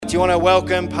Do you want to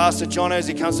welcome Pastor Jono as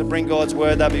he comes to bring God's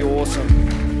word? That'd be awesome.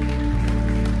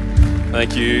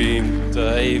 Thank you,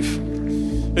 Dave.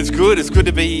 It's good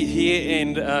to be here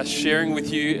and sharing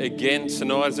with you again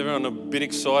tonight. Is everyone a bit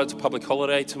excited? It's a public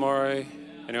holiday tomorrow.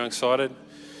 Anyone excited?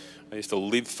 I used to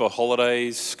live for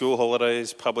holidays, school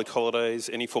holidays, public holidays,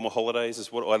 any form of holidays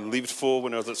is what I lived for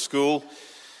when I was at school.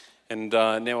 And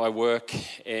now I work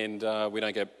and we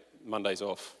don't get Mondays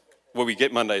off. Well, we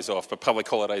get Mondays off, but public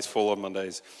holidays fall on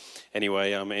Mondays.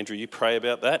 Anyway, Andrew, you pray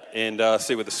about that and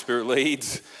see where the Spirit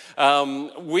leads.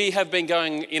 We have been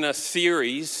going in a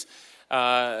series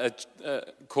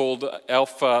called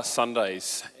Alpha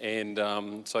Sundays.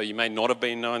 And so you may not have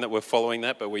been knowing that we're following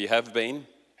that, but we have been.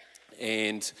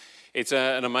 And it's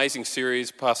an amazing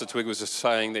series. Pastor Twig was just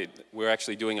saying that we're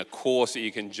actually doing a course that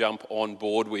you can jump on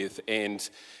board with. And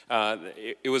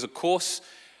it was a course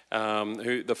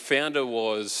who the founder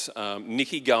was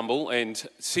Nicky Gumbel. And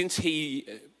since he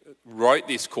wrote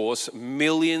this course,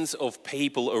 millions of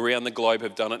people around the globe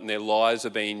have done it and their lives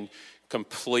have been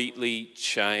completely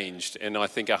changed. And I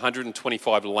think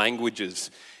 125 languages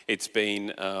it's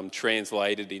been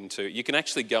translated into. You can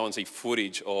actually go and see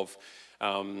footage of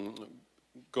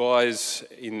guys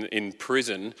in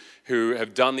prison who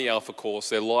have done the Alpha course.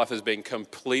 Their life has been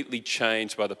completely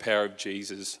changed by the power of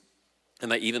Jesus.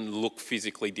 And they even look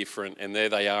physically different. And there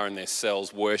they are in their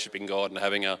cells worshipping God and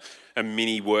having a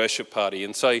mini worship party.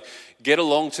 And so get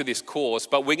along to this course.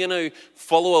 But we're going to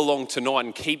follow along tonight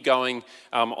and keep going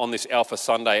on this Alpha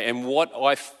Sunday. And what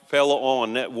I fell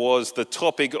on was the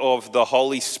topic of the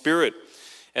Holy Spirit.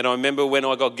 And I remember when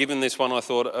I got given this one, I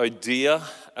thought, oh dear,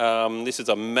 this is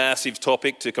a massive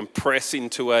topic to compress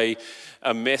into a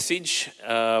message.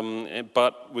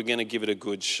 But we're going to give it a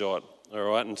good shot. All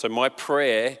right. And so my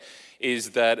prayer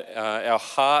is that our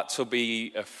hearts will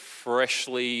be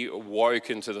freshly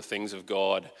woken to the things of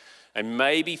God. And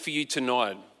maybe for you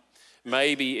tonight,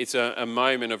 maybe it's a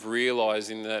moment of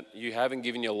realizing that you haven't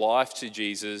given your life to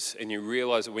Jesus, and you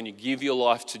realize that when you give your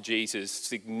life to Jesus,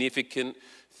 significant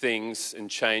things and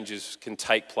changes can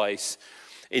take place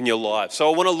in your life.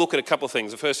 So I want to look at a couple of things.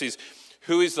 The first is,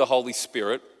 who is the Holy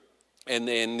Spirit? And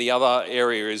then the other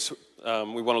area is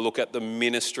we want to look at the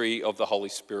ministry of the Holy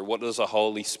Spirit. What does the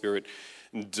Holy Spirit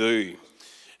do?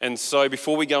 And so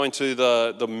before we go into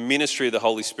the ministry of the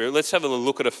Holy Spirit, let's have a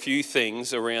look at a few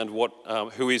things around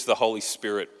who is the Holy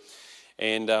Spirit.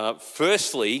 And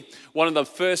firstly, one of the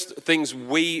first things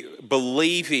we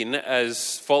believe in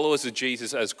as followers of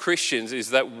Jesus, as Christians,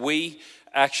 is that we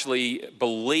actually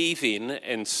believe in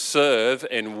and serve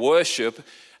and worship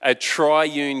a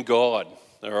triune God.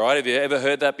 All right, have you ever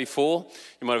heard that before?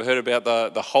 You might have heard about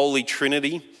the Holy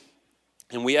Trinity.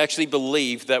 And we actually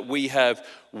believe that we have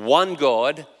one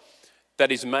God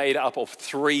that is made up of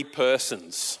three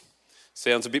persons.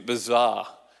 Sounds a bit bizarre,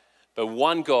 but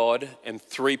one God and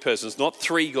three persons. Not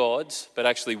three gods, but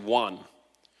actually one.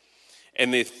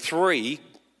 And the three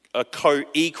are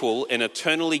co-equal and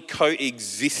eternally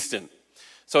co-existent.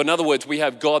 So in other words, we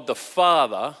have God the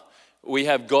Father, we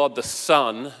have God the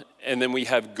Son, and then we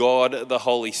have God the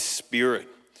Holy Spirit.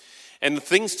 And the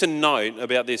things to note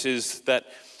about this is that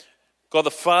God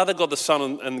the Father, God the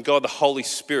Son, and God the Holy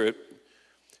Spirit,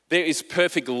 there is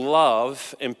perfect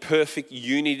love and perfect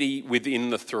unity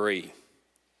within the three.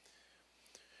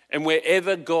 And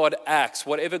wherever God acts,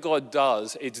 whatever God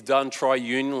does, it's done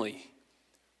triunally.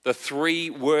 The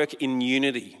three work in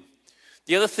unity.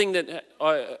 The other thing that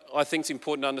I think is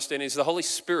important to understand is the Holy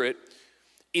Spirit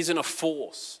isn't a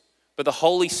force, but the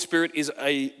Holy Spirit is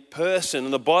a person.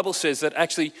 And the Bible says that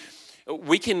actually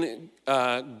we can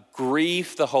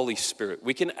grieve the Holy Spirit.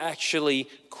 We can actually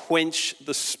quench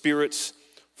the Spirit's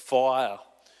fire.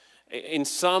 In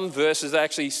some verses, it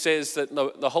actually says that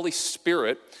the Holy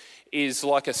Spirit is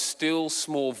like a still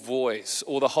small voice,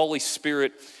 or the Holy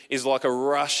Spirit is like a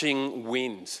rushing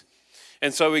wind.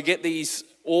 And so we get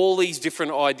all these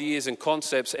different ideas and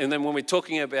concepts, and then when we're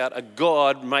talking about a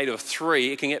God made of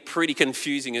three, it can get pretty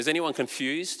confusing. Is anyone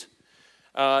confused?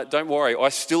 Don't worry, I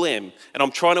still am, and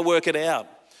I'm trying to work it out.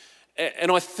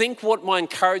 And I think what my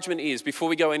encouragement is, before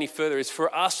we go any further, is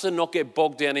for us to not get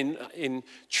bogged down in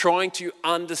trying to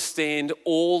understand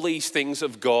all these things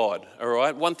of God, all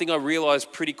right? One thing I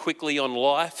realized pretty quickly in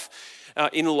life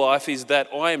is that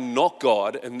I am not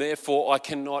God, and therefore I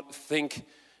cannot think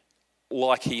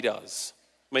like He does.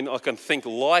 I mean, I can think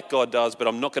like God does, but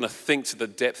I'm not going to think to the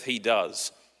depth He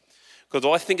does. Because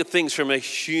I think of things from a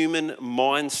human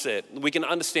mindset. We can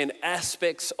understand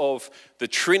aspects of the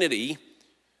Trinity,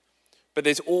 but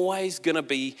there's always going to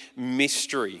be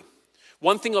mystery.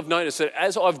 One thing I've noticed that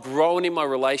as I've grown in my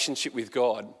relationship with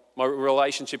God, my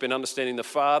relationship in understanding the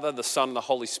Father, the Son, and the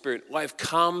Holy Spirit. I've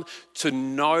come to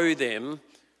know them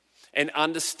and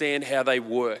understand how they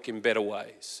work in better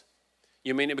ways.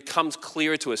 You mean it becomes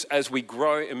clearer to us as we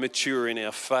grow and mature in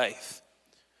our faith.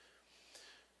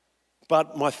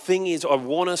 But my thing is, I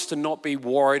want us to not be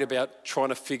worried about trying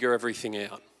to figure everything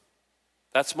out.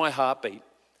 That's my heartbeat.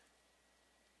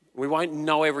 We won't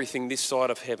know everything this side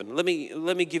of heaven. Let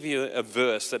me give you a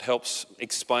verse that helps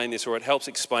explain this, or it helps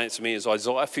explain it to me, is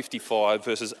Isaiah 55,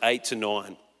 verses 8 to 9.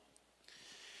 And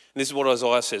this is what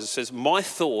Isaiah says. It says, "My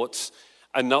thoughts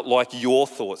are not like your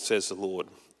thoughts, says the Lord,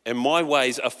 and my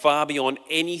ways are far beyond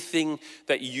anything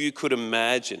that you could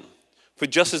imagine. For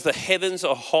just as the heavens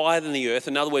are higher than the earth,"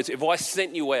 in other words, if I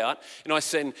sent you out and I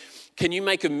said, "Can you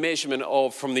make a measurement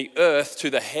of from the earth to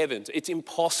the heavens?" It's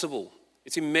impossible.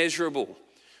 It's immeasurable.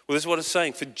 Well, this is what it's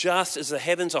saying. For just as the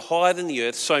heavens are higher than the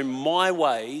earth, so my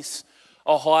ways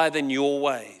are higher than your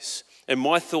ways, and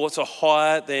my thoughts are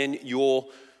higher than your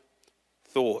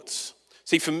thoughts.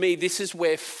 See, for me, this is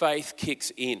where faith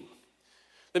kicks in.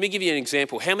 Let me give you an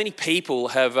example. How many people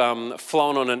have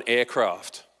flown on an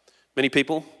aircraft? Many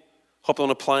people? Hopped on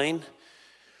a plane?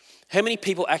 How many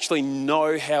people actually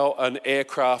know how an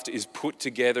aircraft is put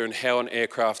together and how an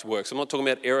aircraft works? I'm not talking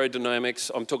about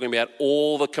aerodynamics. I'm talking about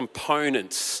all the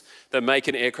components that make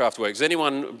an aircraft work. Is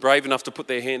anyone brave enough to put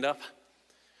their hand up?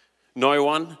 No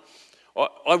one?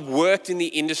 I worked in the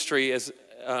industry as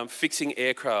fixing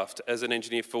aircraft as an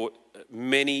engineer for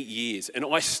many years, and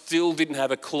I still didn't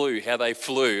have a clue how they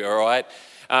flew, all right?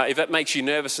 If that makes you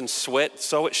nervous and sweat,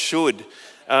 so it should.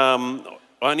 I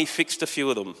only fixed a few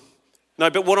of them. No,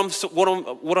 but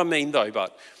what I mean though,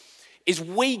 is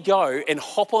we go and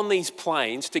hop on these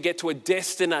planes to get to a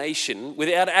destination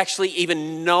without actually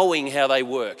even knowing how they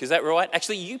work. Is that right?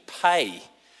 Actually, you pay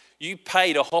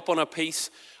to hop on a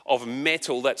piece of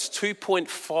metal that's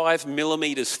 2.5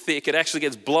 millimeters thick. It actually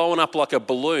gets blown up like a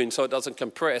balloon so it doesn't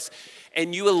compress.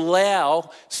 And you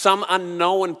allow some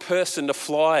unknown person to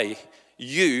fly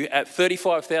you at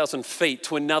 35,000 feet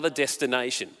to another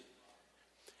destination.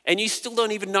 And you still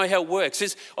don't even know how it works.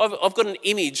 I've got an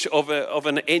image of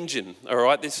an engine, all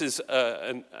right? This is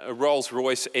a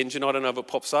Rolls-Royce engine. I don't know if it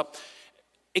pops up.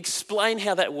 Explain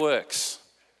how that works.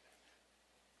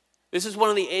 This is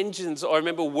one of the engines I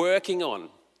remember working on.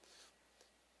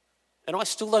 And I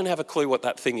still don't have a clue what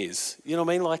that thing is. You know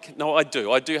what I mean? No, I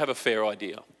do. I do have a fair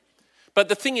idea. But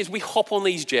the thing is, we hop on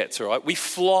these jets, all right? We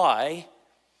fly.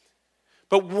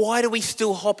 But why do we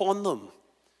still hop on them?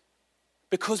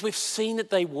 Because we've seen that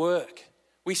they work.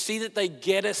 We see that they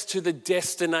get us to the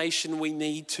destination we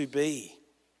need to be.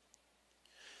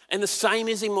 And the same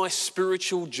is in my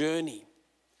spiritual journey.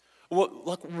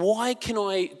 Why can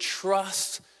I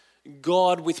trust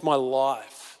God with my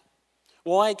life?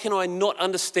 Why can I not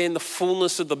understand the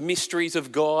fullness of the mysteries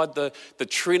of God, the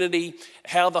Trinity,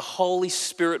 how the Holy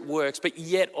Spirit works, but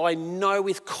yet I know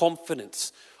with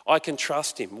confidence I can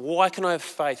trust Him? Why can I have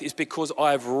faith? It's because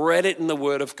I have read it in the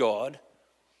Word of God.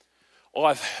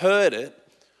 I've heard it,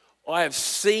 I have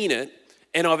seen it,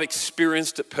 and I've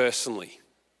experienced it personally.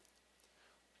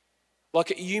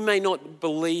 You may not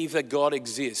believe that God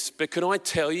exists, but can I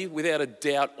tell you, without a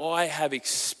doubt, I have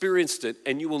experienced it,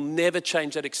 and you will never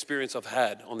change that experience I've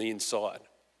had on the inside.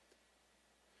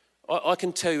 I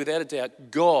can tell you without a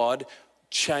doubt, God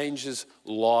changes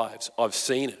lives. I've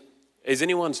seen it. Has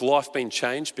anyone's life been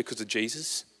changed because of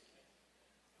Jesus?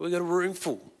 We've got a room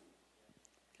full.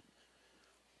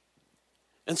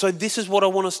 And so this is what I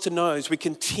want us to know as we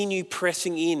continue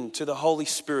pressing in to the Holy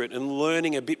Spirit and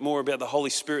learning a bit more about the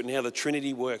Holy Spirit and how the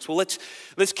Trinity works. Well,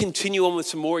 let's continue on with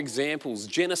some more examples.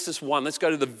 Genesis 1, let's go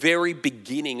to the very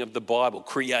beginning of the Bible,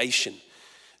 creation.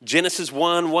 Genesis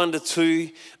 1, 1 to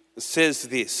 2 says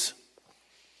this: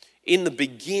 "In the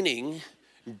beginning,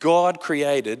 God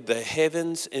created the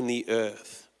heavens and the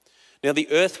earth. Now the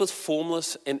earth was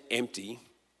formless and empty.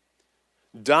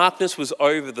 Darkness was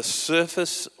over the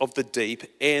surface of the deep,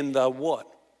 and the what?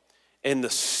 And the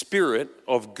Spirit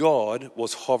of God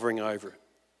was hovering over it."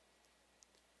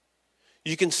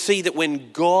 You can see that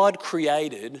when God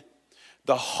created,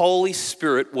 the Holy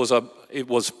Spirit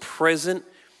was present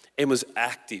and was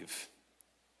active.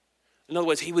 In other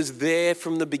words, He was there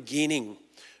from the beginning,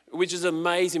 which is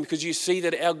amazing because you see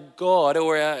that our God,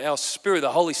 or our Spirit,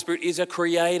 the Holy Spirit, is a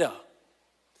creator.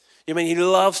 I mean, He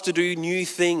loves to do new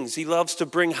things. He loves to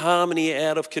bring harmony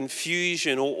out of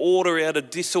confusion, or order out of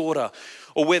disorder,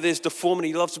 or where there's deformity.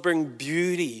 He loves to bring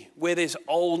beauty. Where there's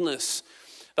oldness,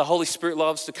 the Holy Spirit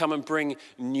loves to come and bring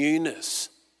newness.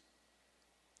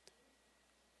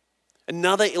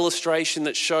 Another illustration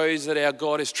that shows that our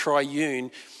God is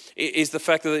triune is the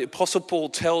fact that the Apostle Paul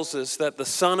tells us that the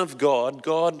Son of God,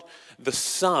 God the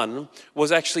Son,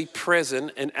 was actually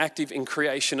present and active in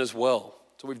creation as well.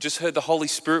 So we've just heard the Holy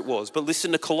Spirit was. But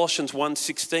listen to Colossians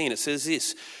 1:16. It says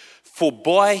this, for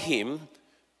by him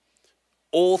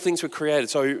all things were created.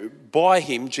 So by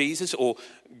him, Jesus, or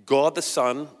God the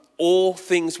Son, all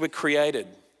things were created.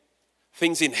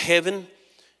 Things in heaven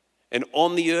and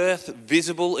on the earth,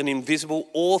 visible and invisible,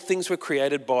 all things were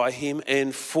created by him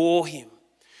and for him.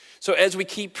 So as we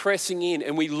keep pressing in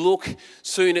and we look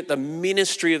soon at the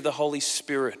ministry of the Holy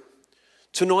Spirit,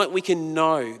 tonight we can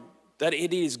know that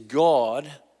it is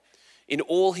God in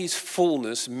all his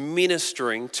fullness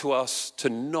ministering to us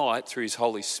tonight through his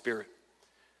Holy Spirit.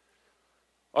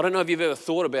 I don't know if you've ever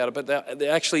thought about it, but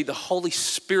actually the Holy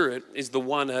Spirit is the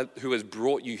one who has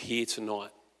brought you here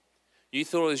tonight. You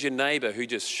thought it was your neighbour who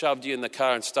just shoved you in the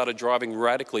car and started driving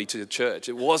radically to the church.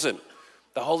 It wasn't.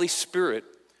 The Holy Spirit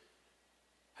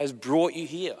has brought you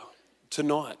here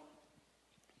tonight.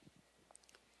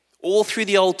 All through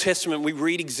the Old Testament, we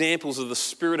read examples of the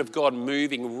Spirit of God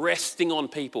moving, resting on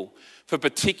people for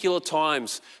particular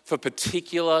times, for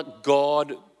particular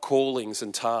God callings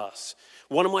and tasks.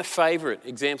 One of my favourite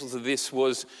examples of this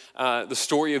was the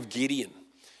story of Gideon.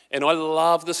 And I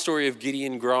love the story of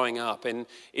Gideon growing up. And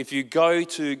if you go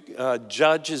to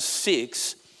Judges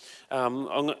 6, I'm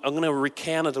going to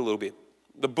recount it a little bit.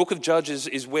 The book of Judges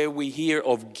is where we hear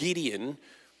of Gideon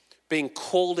being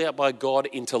called out by God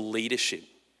into leadership.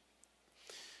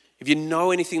 If you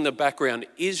know anything in the background,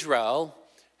 Israel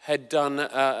had done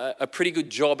a pretty good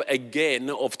job again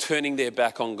of turning their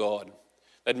back on God.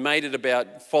 They'd made it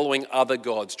about following other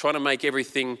gods, trying to make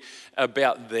everything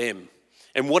about them.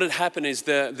 And what had happened is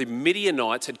the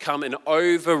Midianites had come and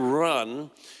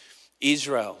overrun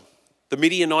Israel. The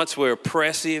Midianites were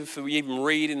oppressive. We even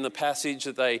read in the passage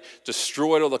that they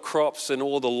destroyed all the crops and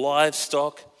all the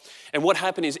livestock. And what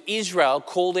happened is Israel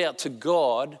called out to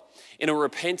God in a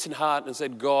repentant heart and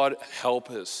said, God, help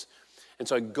us. And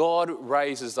so God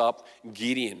raises up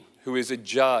Gideon, who is a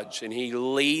judge, and he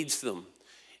leads them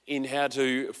in how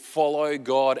to follow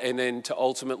God and then to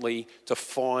ultimately to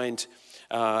find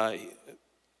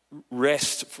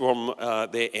rest from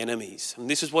their enemies. And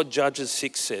this is what Judges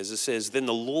 6 says. It says, then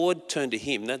the Lord turned to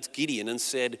him, that's Gideon, and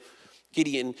said,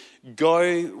 Gideon,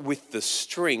 go with the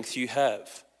strength you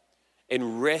have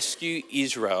and rescue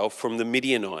Israel from the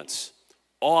Midianites.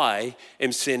 I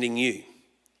am sending you.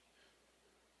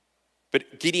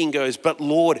 But Gideon goes, but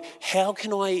Lord, how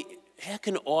can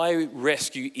I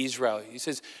rescue Israel? He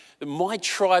says, my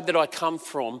tribe that I come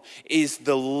from is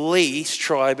the least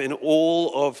tribe in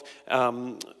all of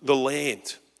the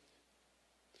land.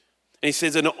 And he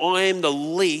says, and I am the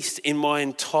least in my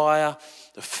entire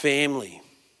family.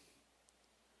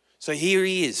 So here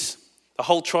he is, the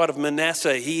whole tribe of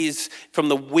Manasseh. He is from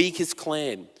the weakest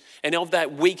clan. And of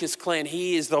that weakest clan,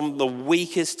 he is the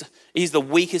weakest. He's the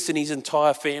weakest in his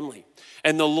entire family.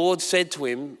 And the Lord said to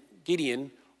him, Gideon,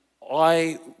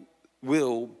 I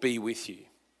will be with you.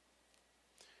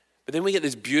 But then we get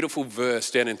this beautiful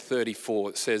verse down in 34.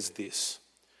 It says this.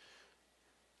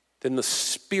 Then the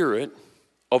Spirit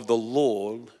of the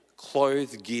Lord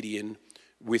clothed Gideon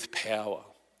with power.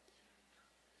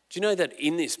 Do you know that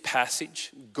in this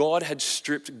passage, God had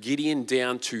stripped Gideon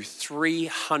down to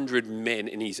 300 men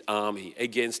in his army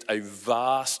against a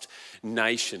vast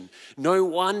nation? No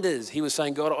wonders he was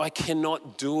saying, God, I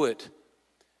cannot do it.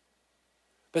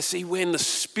 But see, when the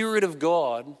Spirit of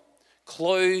God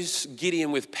clothes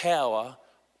Gideon with power,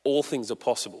 all things are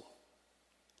possible.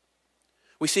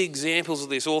 We see examples of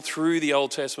this all through the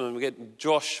Old Testament. We get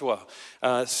Joshua,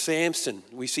 Samson,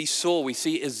 we see Saul, we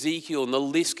see Ezekiel, and the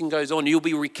list can goes on. You'll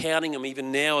be recounting them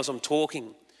even now as I'm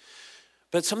talking.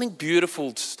 But something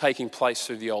beautiful is taking place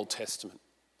through the Old Testament.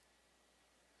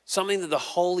 Something that the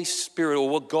Holy Spirit, or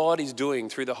what God is doing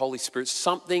through the Holy Spirit,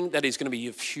 something that is going to be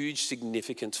of huge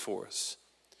significance for us.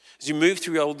 As you move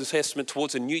through the Old Testament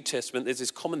towards the New Testament, there's this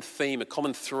common theme, a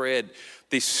common thread,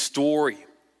 this story.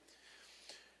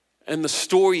 And the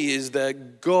story is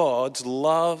that God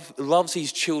loves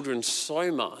his children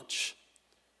so much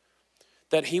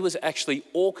that he was actually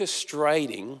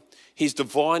orchestrating his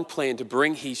divine plan to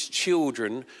bring his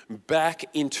children back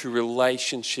into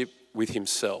relationship with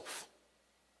himself.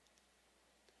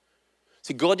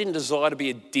 See, God didn't desire to be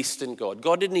a distant God.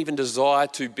 God didn't even desire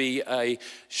to be a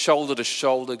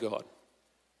shoulder-to-shoulder God.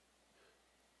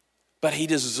 But he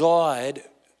desired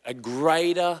a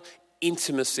greater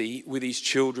intimacy with his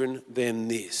children than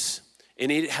this.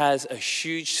 And it has a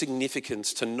huge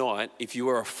significance tonight if you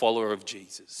are a follower of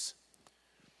Jesus.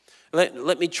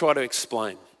 Let me try to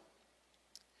explain.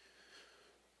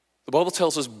 The Bible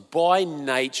tells us by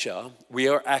nature we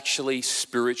are actually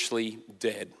spiritually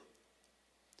dead.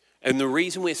 And the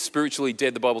reason we're spiritually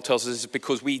dead, the Bible tells us, is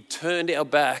because we turned our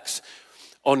backs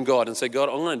on God and said, God,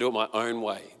 I'm going to do it my own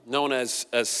way, known as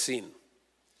sin.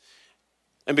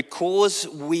 And because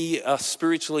we are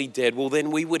spiritually dead, well,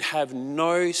 then we would have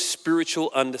no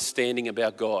spiritual understanding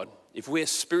about God. If we're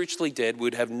spiritually dead,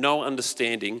 we'd have no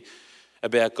understanding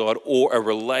about God or a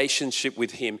relationship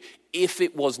with Him if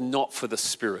it was not for the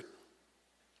Spirit.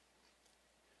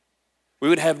 We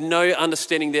would have no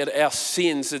understanding that our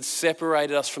sins had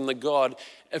separated us from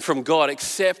God,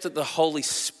 except that the Holy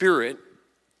Spirit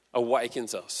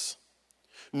awakens us.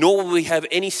 Nor will we have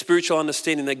any spiritual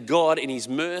understanding that God, in His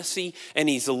mercy and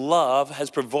His love, has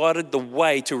provided the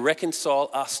way to reconcile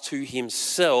us to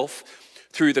Himself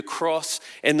through the cross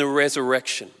and the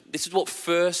resurrection. This is what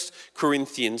 1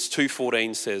 Corinthians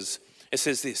 2:14 says. It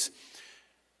says this: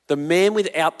 the man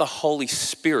without the Holy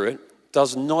Spirit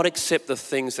does not accept the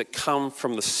things that come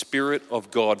from the Spirit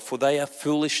of God, for they are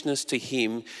foolishness to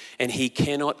him, and he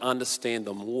cannot understand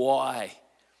them. Why?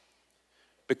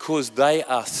 Because they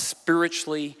are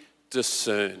spiritually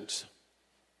discerned.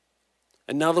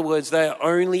 In other words, they are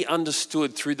only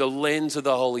understood through the lens of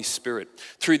the Holy Spirit,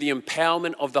 through the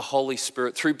empowerment of the Holy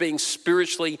Spirit, through being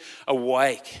spiritually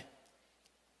awake.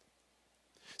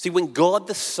 See, when God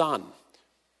the Son,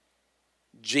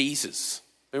 Jesus,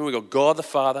 remember we've got God the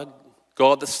Father,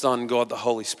 God the Son, God the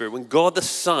Holy Spirit. When God the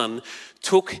Son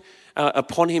took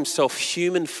upon Himself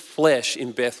human flesh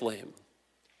in Bethlehem,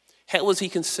 how was He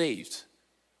conceived?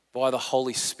 By the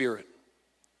Holy Spirit.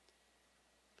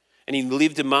 And He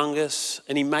lived among us,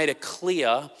 and He made it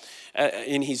clear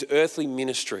in His earthly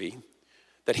ministry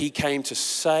that He came to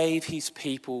save His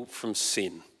people from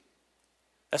sin.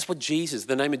 That's what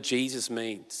the name of Jesus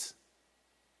means.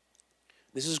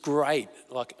 This is great,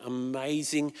 like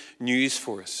amazing news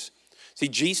for us. See,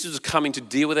 Jesus was coming to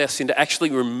deal with our sin, to actually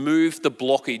remove the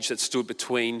blockage that stood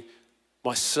between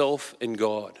myself and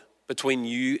God, between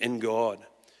you and God.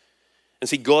 And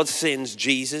see, God sends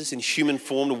Jesus in human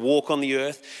form to walk on the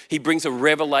earth. He brings a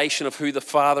revelation of who the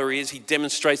Father is. He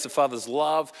demonstrates the Father's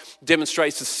love,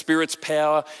 demonstrates the Spirit's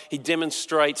power. He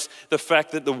demonstrates the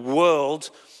fact that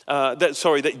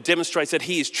that demonstrates that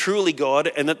He is truly God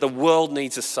and that the world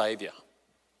needs a Savior.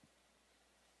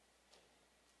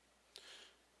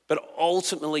 But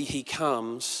ultimately, He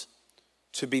comes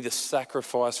to be the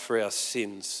sacrifice for our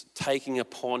sins, taking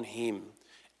upon Him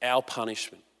our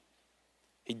punishment.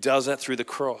 He does that through the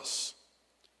cross.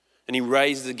 And He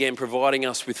raises again, providing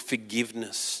us with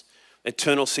forgiveness,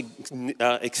 eternal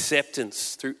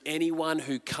acceptance through anyone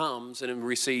who comes and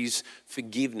receives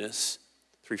forgiveness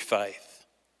through faith.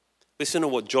 Listen to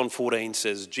what John 14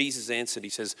 says. Jesus answered, He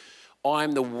says, I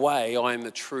am the way, I am the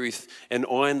truth, and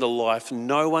I am the life.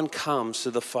 No one comes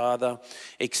to the Father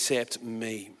except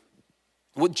me.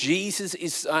 What Jesus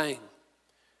is saying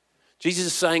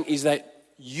is that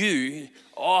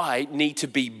I need to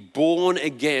be born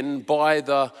again by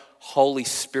the Holy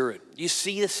Spirit. You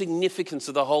see the significance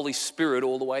of the Holy Spirit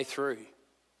all the way through.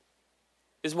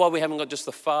 This is why we haven't got just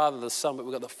the Father, the Son, but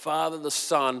we've got the Father, the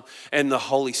Son, and the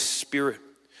Holy Spirit.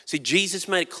 See, Jesus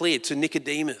made it clear to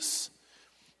Nicodemus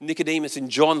in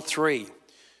John 3.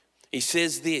 He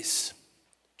says this.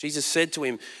 Jesus said to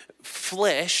him,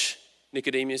 flesh,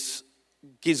 Nicodemus,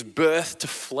 gives birth to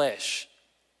flesh,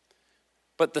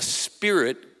 but the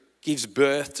Spirit gives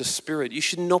birth to spirit. You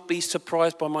should not be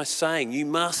surprised by my saying, you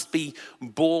must be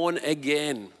born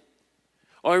again.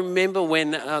 I remember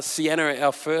when Sienna,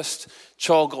 our first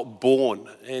child, got born,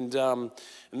 and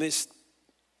this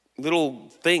little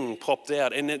thing popped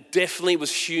out, and it definitely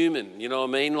was human, you know what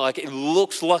I mean? Like, it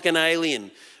looks like an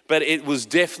alien, but it was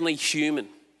definitely human.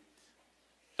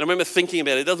 And I remember thinking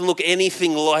about it. It doesn't look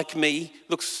anything like me.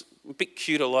 Looks a bit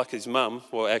cuter like his mum.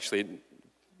 Well, actually, it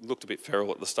looked a bit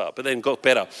feral at the start, but then got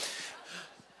better.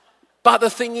 But the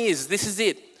thing is, this is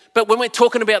it. But when we're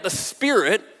talking about the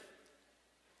Spirit,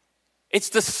 it's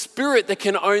the Spirit that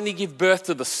can only give birth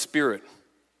to the Spirit.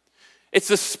 It's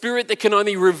the Spirit that can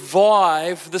only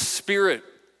revive the Spirit.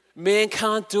 Man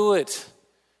can't do it.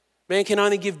 Man can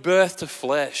only give birth to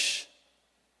flesh.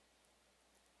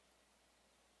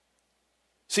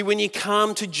 See, when you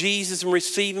come to Jesus and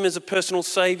receive Him as a personal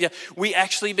Savior, we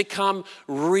actually become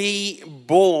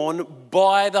reborn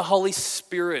by the Holy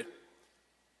Spirit.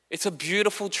 It's a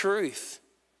beautiful truth.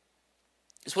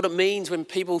 It's what it means when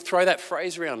people throw that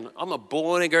phrase around, I'm a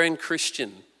born-again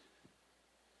Christian.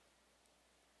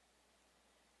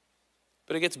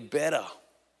 But it gets better.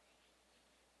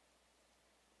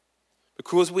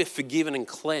 Because we're forgiven and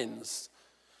cleansed,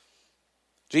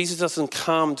 Jesus doesn't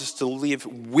come just to live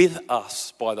with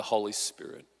us by the Holy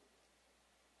Spirit.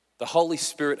 the Holy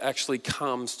Spirit actually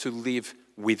comes to live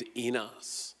within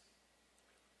us.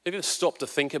 Have you ever stopped to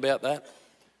think about that?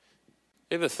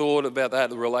 Ever thought about that,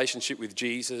 the relationship with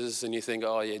Jesus, and you think,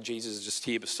 oh yeah, Jesus is just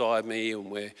here beside me and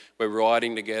we're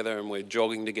riding together and we're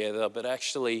jogging together, but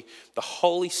actually the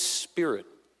Holy Spirit,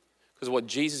 because what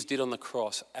Jesus did on the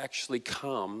cross, actually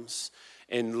comes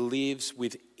and lives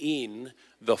within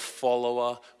the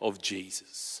follower of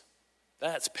Jesus.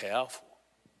 That's powerful.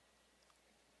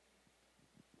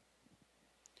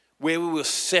 Where we were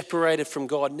separated from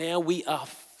God, now we are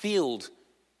filled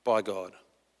by God.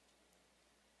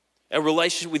 Our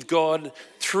relationship with God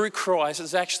through Christ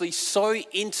is actually so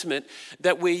intimate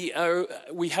that we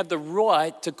have the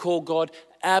right to call God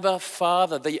Abba,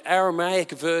 Father. The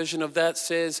Aramaic version of that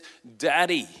says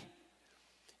Daddy.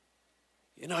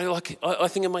 You know, like I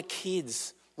think of my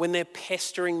kids when they're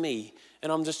pestering me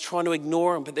and I'm just trying to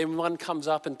ignore them, but then one comes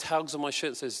up and tugs on my shirt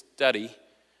and says, Daddy.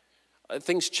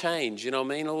 Things change, you know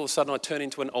what I mean? All of a sudden I turn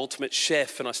into an ultimate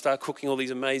chef and I start cooking all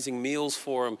these amazing meals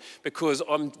for them because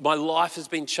my life has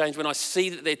been changed when I see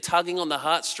that they're tugging on the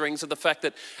heartstrings of the fact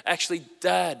that actually,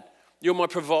 Dad, you're my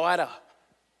provider.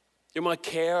 You're my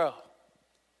carer.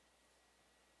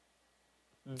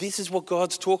 This is what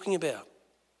God's talking about.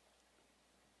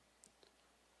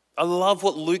 I love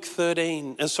what Luke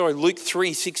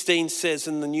 3:16 says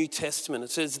in the New Testament. It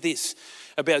says this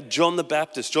about John the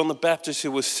Baptist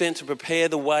who was sent to prepare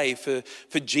the way for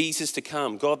Jesus to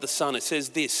come, God the Son. It says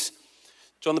this,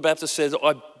 John the Baptist says,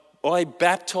 I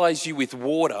baptize you with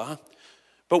water,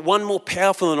 but one more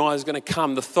powerful than I is going to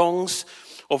come, the thongs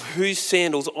of whose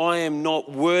sandals I am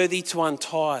not worthy to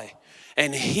untie,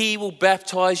 and he will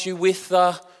baptize you with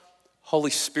the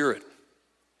Holy Spirit.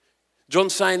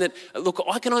 John's saying that, look,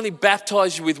 I can only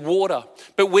baptize you with water,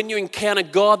 but when you encounter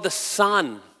God the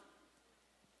Son,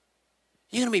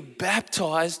 you're going to be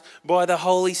baptized by the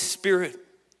Holy Spirit.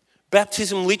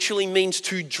 Baptism literally means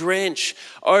to drench,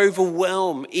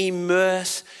 overwhelm,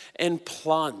 immerse, and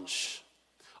plunge.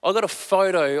 I got a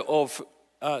photo of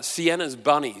Sienna's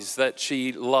bunnies that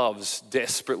she loves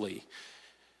desperately.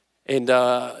 And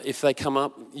if they come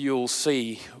up, you'll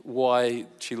see why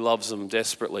she loves them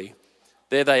desperately.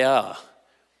 There they are.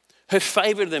 Her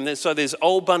favourite of them, so there's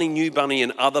Old Bunny, New Bunny,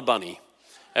 and Other Bunny.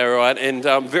 All right, and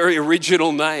very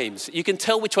original names. You can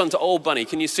tell which one's Old Bunny.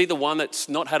 Can you see the one that's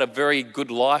not had a very good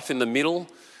life in the middle?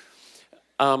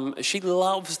 She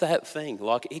loves that thing.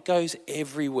 Like, it goes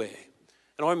everywhere.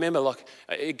 And I remember, like,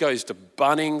 it goes to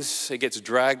Bunnings. It gets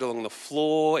dragged along the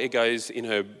floor. It goes in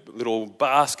her little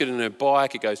basket in her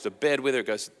bike. It goes to bed with her. It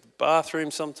goes to the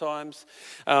bathroom sometimes.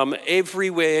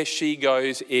 Everywhere she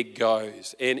goes, it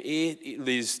goes. And it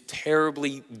is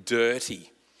terribly dirty.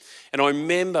 And I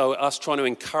remember us trying to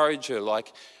encourage her,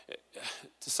 like,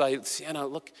 to say, Sienna,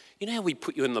 look, you know how we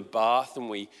put you in the bath and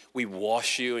we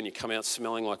wash you and you come out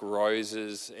smelling like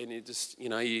roses and you just, you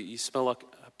know, you smell like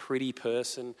a pretty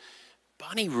person.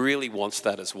 Bunny really wants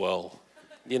that as well.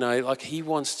 You know, like, he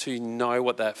wants to know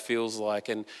what that feels like.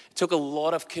 And it took a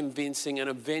lot of convincing, and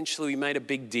eventually we made a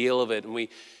big deal of it. And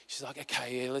she's like,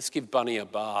 okay, yeah, let's give Bunny a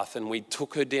bath. And we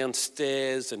took her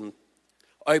downstairs and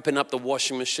open up the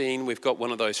washing machine. We've got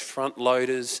one of those front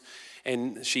loaders,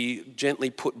 and she gently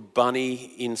put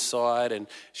Bunny inside and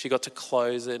she got to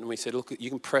close it, and we said, look, you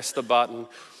can press the button.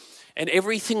 And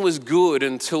everything was good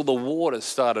until the water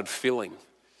started filling.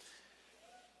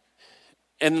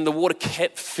 And the water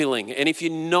kept filling. And if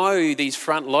you know these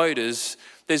front loaders,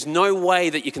 there's no way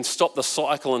that you can stop the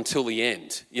cycle until the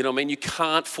end. You know what I mean? You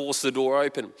can't force the door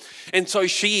open. And so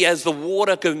she, as the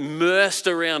water immersed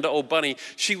around Old Bunny,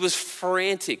 she was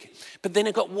frantic. But then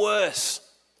it got worse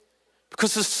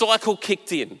because the cycle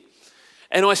kicked in.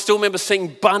 And I still remember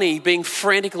seeing Bunny being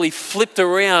frantically flipped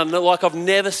around like I've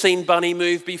never seen Bunny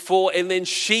move before. And then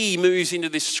she moves into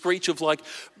this screech of like,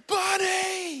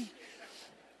 Bunny!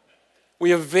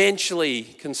 We eventually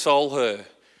console her.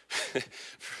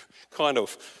 Kind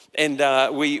of. And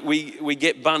we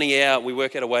get Bunny out. We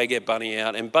work out a way to get Bunny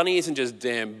out. And Bunny isn't just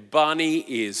damn. Bunny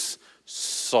is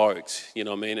soaked, you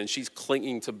know what I mean? And she's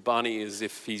clinging to Bunny as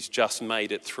if he's just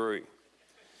made it through.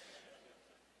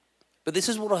 But this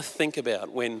is what I think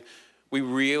about when we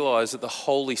realize that the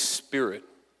Holy Spirit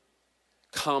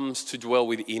comes to dwell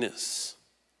within us.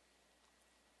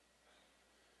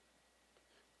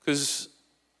 Because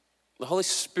the Holy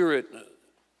Spirit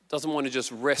doesn't want to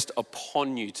just rest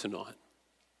upon you tonight.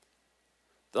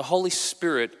 The Holy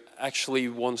Spirit actually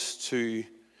wants to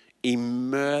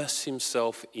immerse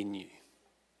himself in you.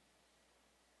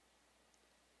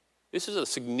 This is the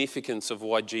significance of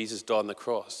why Jesus died on the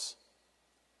cross.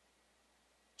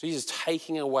 Jesus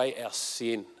taking away our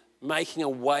sin making a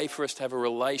way for us to have a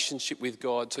relationship with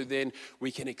God so then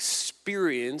we can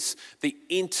experience the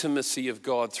intimacy of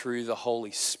God through the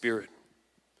Holy Spirit.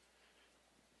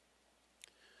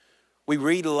 We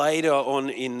read later on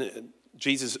in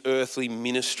Jesus' earthly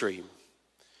ministry,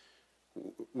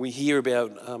 we hear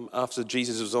about after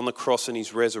Jesus was on the cross and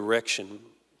his resurrection,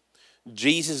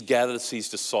 Jesus gathers his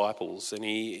disciples, and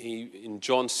he in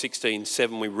John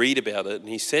 16:7 we read about it, and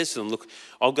he says to them, look,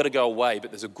 I've got to go away, but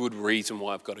there's a good reason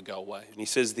why I've got to go away. And he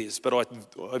says this, but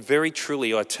I very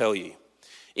truly I tell you,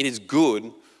 it is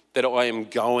good that I am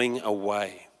going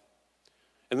away.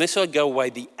 Unless I go away,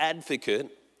 the advocate,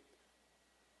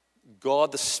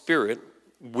 God the Spirit,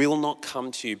 will not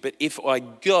come to you. But if I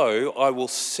go, I will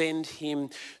send him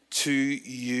to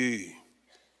you.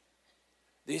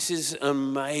 This is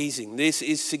amazing. This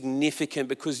is significant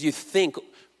because you think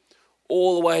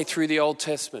all the way through the Old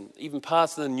Testament, even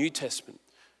parts of the New Testament,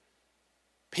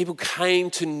 people came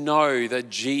to know that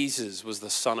Jesus was the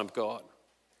Son of God.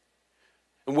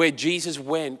 And where Jesus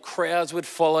went, crowds would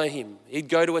follow him. He'd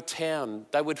go to a town,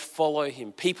 they would follow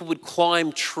him. People would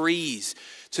climb trees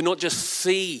to not just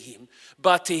see him,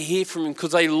 but to hear from him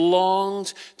because they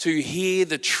longed to hear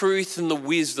the truth and the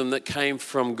wisdom that came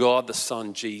from God the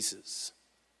Son, Jesus.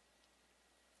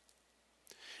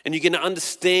 And you can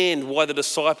understand why the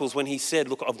disciples, when he said,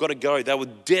 look, I've got to go, they were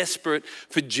desperate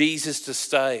for Jesus to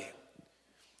stay.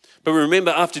 But remember,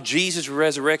 after Jesus'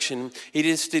 resurrection, he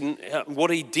just didn't,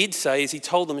 what he did say is he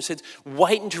told them, he said,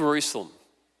 wait in Jerusalem.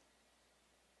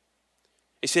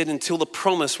 He said until the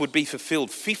promise would be fulfilled.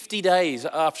 50 days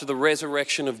after the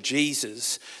resurrection of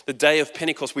Jesus, the day of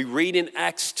Pentecost, we read in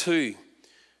Acts 2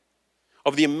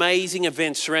 of the amazing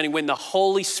events surrounding when the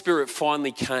Holy Spirit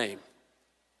finally came.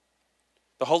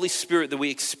 The Holy Spirit that we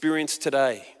experience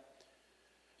today.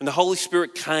 And the Holy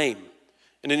Spirit came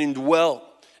and it indwelt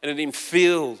and it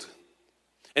infilled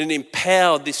and it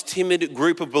empowered this timid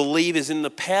group of believers. In the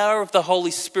power of the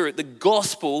Holy Spirit, the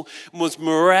gospel was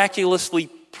miraculously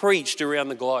preached around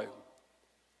the globe.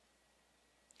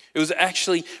 It was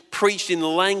actually preached in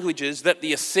languages that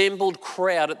the assembled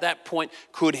crowd at that point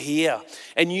could hear.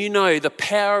 And you know, the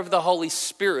power of the Holy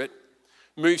Spirit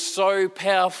moved so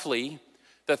powerfully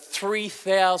that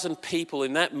 3,000 people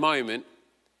in that moment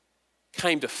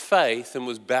came to faith and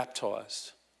was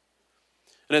baptized.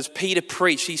 And as Peter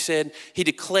preached, he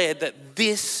declared that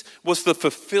this was the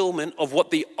fulfillment of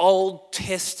what the Old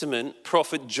Testament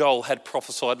prophet Joel had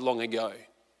prophesied long ago.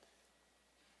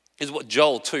 Here's what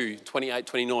Joel 2, 28,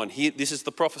 29, here, this is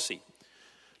the prophecy.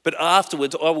 But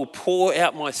afterwards I will pour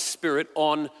out my Spirit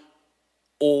on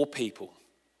all people.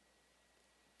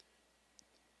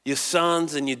 Your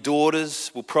sons and your daughters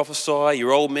will prophesy,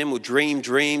 your old men will dream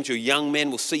dreams, your young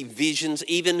men will see visions,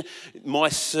 even on my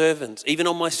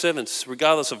servants,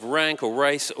 regardless of rank or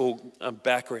race or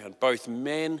background, both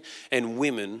men and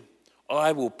women,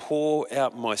 I will pour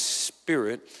out my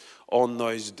Spirit on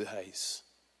those days.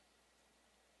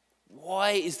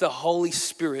 Why is the Holy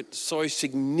Spirit so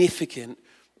significant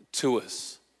to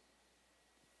us?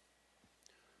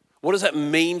 What does that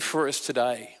mean for us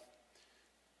today?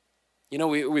 You know,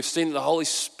 we've seen that the Holy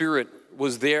Spirit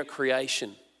was there at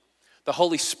creation. The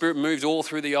Holy Spirit moved all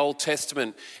through the Old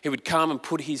Testament. He would come and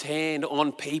put his hand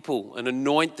on people and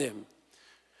anoint them.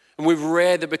 And we've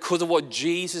read that because of what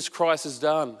Jesus Christ has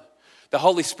done, the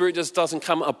Holy Spirit just doesn't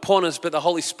come upon us, but the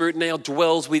Holy Spirit now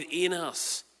dwells within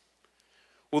us.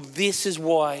 Well, this is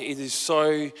why it is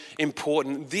so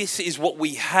important. This is what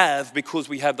we have because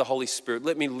we have the Holy Spirit.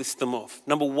 Let me list them off.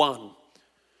 Number one,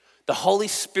 the Holy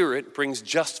Spirit brings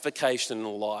justification in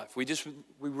life. We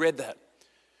read that.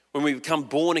 When we become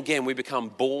born again, we become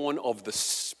born of the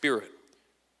Spirit.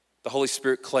 The Holy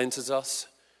Spirit cleanses us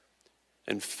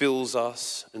and fills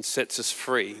us and sets us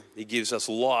free. He gives us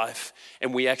life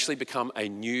and we actually become a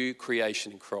new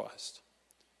creation in Christ.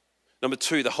 Number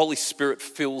two, the Holy Spirit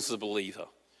fills the believer.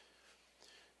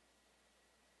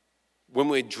 When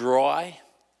we're dry,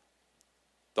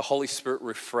 the Holy Spirit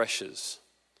refreshes.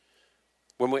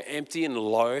 When we're empty and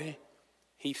low,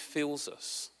 he fills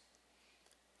us.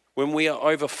 When we are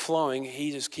overflowing,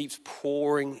 he just keeps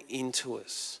pouring into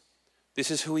us. This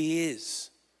is who he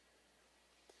is.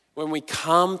 When we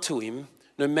come to him,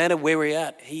 no matter where we're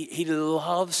at, he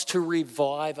loves to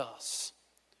revive us.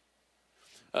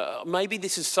 Maybe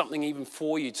this is something even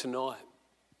for you tonight.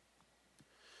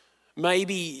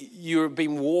 Maybe you've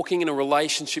been walking in a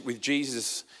relationship with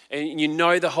Jesus and you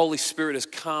know the Holy Spirit has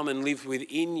come and lived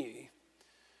within you.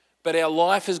 But our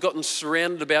life has gotten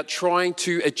surrounded about trying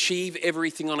to achieve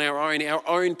everything on our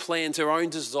own plans, our own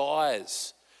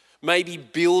desires. Maybe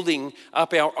building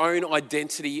up our own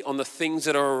identity on the things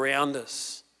that are around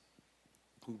us.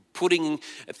 putting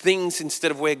things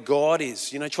instead of where God is.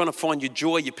 Trying to find your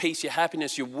joy, your peace, your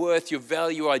happiness, your worth, your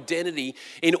value, your identity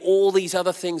in all these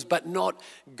other things, but not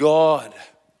God.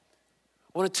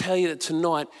 I want to tell you that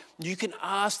tonight you can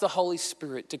ask the Holy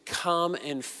Spirit to come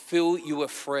and fill you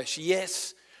afresh.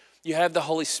 Yes, you have the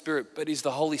Holy Spirit, but is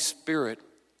the Holy Spirit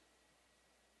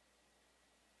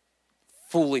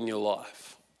full in your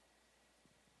life?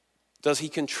 Does he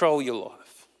control your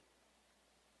life?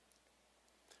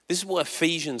 This is what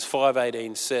Ephesians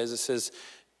 5:18 says. It says,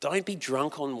 don't be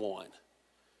drunk on wine,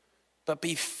 but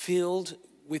be filled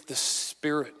with the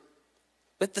Spirit.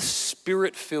 Let the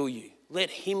Spirit fill you. Let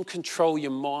him control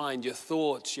your mind, your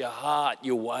thoughts, your heart,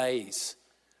 your ways.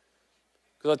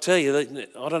 Because I tell you,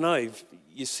 I don't know,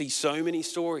 you see so many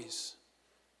stories.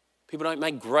 People don't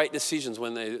make great decisions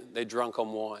when they're drunk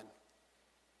on wine.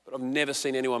 But I've never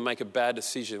seen anyone make a bad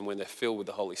decision when they're filled with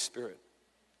the Holy Spirit.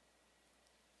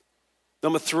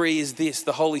 Number 3 is this: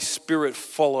 the Holy Spirit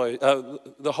fellowships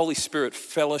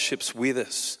with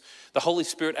us. The Holy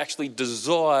Spirit actually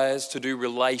desires to do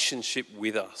relationship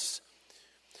with us.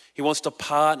 He wants to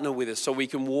partner with us so we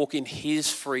can walk in his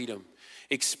freedom,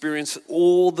 experience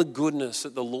all the goodness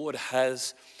that the Lord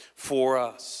has for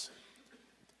us.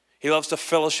 He loves to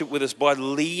fellowship with us by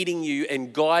leading you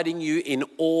and guiding you in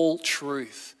all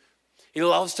truth. He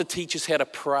loves to teach us how to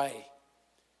pray.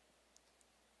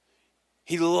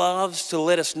 He loves to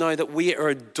let us know that we are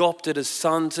adopted as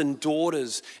sons and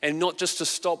daughters, and not just to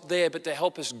stop there, but to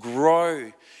help us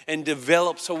grow and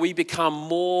develop so we become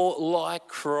more like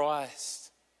Christ.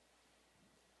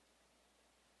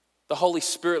 The Holy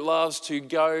Spirit loves to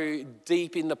go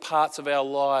deep in the parts of our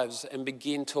lives and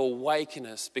begin to awaken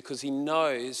us, because he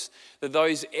knows that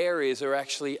those areas are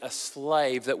actually a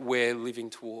slave that we're living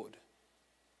toward.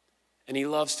 And he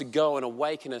loves to go and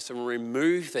awaken us and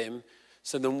remove them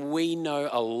so that we know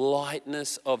a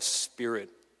lightness of spirit.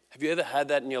 Have you ever had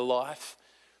that in your life?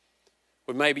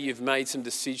 Where maybe you've made some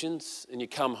decisions and you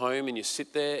come home and you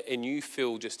sit there and you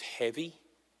feel just heavy.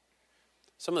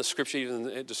 Some of the scripture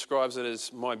even describes it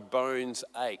as my bones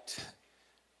ached.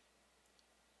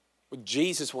 What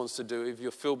Jesus wants to do, if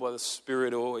you're filled by the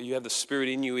Spirit or you have the Spirit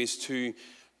in you, is he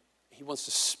wants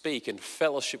to speak and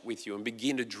fellowship with you and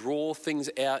begin to draw things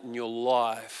out in your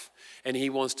life. And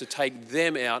he wants to take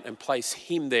them out and place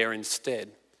him there instead,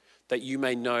 that you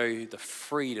may know the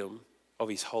freedom of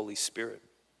his Holy Spirit.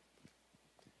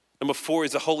 Number 4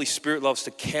 is the Holy Spirit loves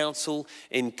to counsel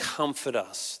and comfort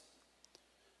us.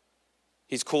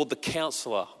 He's called the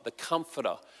counselor, the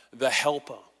comforter, the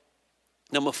helper.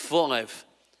 Number 5,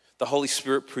 the Holy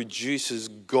Spirit produces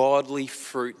godly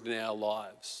fruit in our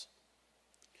lives.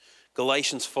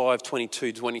 Galatians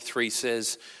 5:22-23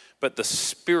 says, but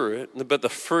the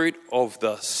fruit of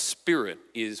the Spirit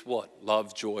is what?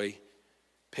 Love, joy,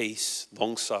 peace,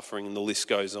 long-suffering, and the list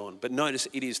goes on. But notice,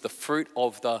 it is the fruit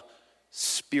of the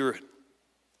Spirit.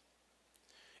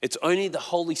 It's only the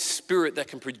Holy Spirit that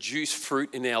can produce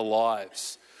fruit in our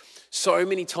lives. So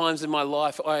many times in my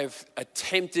life, I've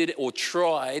attempted or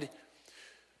tried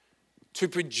to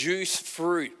produce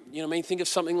fruit. You know what I mean? Think of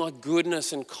something like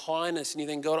goodness and kindness, and you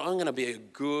think, God, I'm going to be a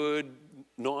good,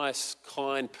 nice,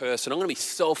 kind person. I'm going to be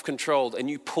self-controlled. And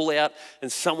you pull out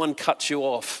and someone cuts you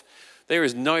off. There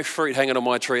is no fruit hanging on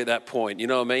my tree at that point. You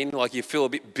know what I mean? Like you feel a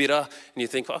bit bitter and you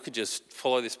think, I could just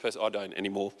follow this person. I don't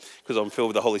anymore because I'm filled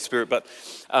with the Holy Spirit. But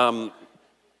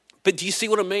do you see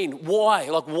what I mean? Why?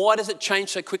 Like, why does it change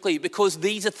so quickly? Because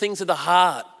these are things of the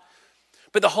heart.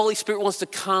 But the Holy Spirit wants to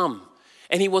come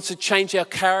and he wants to change our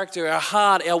character, our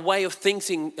heart, our way of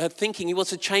thinking. He wants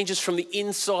to change us from the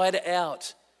inside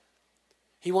out.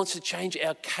 He wants to change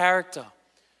our character.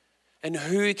 And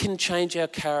who can change our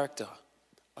character?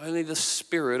 Only the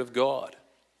Spirit of God.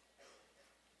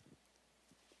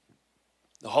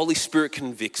 The Holy Spirit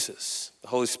convicts us. The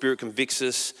Holy Spirit convicts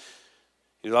us.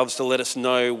 He loves to let us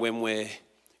know when we're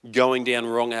going down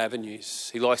wrong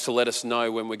avenues. He likes to let us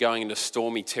know when we're going into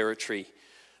stormy territory.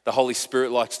 The Holy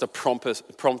Spirit likes to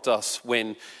prompt us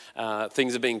when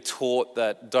things are being taught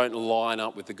that don't line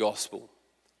up with the gospel.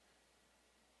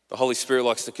 The Holy Spirit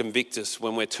likes to convict us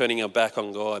when we're turning our back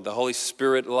on God. The Holy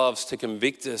Spirit loves to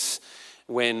convict us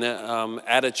when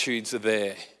attitudes are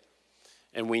there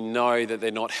and we know that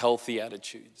they're not healthy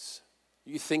attitudes.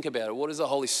 You think about it. What has the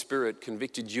Holy Spirit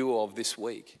convicted you of this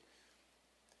week?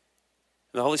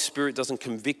 And the Holy Spirit doesn't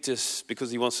convict us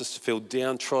because he wants us to feel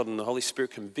downtrodden. The Holy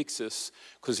Spirit convicts us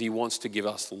because he wants to give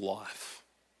us life.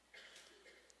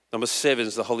 Number 7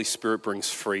 is the Holy Spirit brings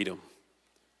freedom.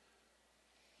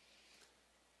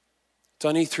 It's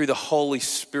only through the Holy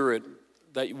Spirit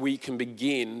that we can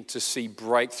begin to see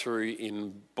breakthrough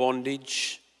in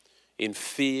bondage, in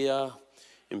fear,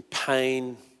 in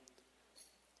pain,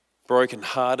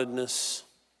 brokenheartedness,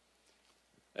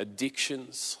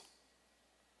 addictions.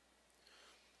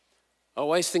 I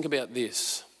always think about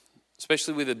this,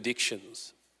 especially with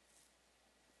addictions.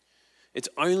 It's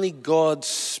only God's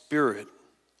Spirit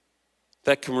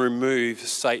that can remove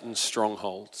Satan's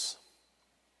strongholds.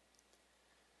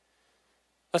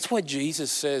 That's why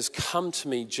Jesus says, come to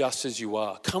me just as you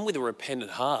are. Come with a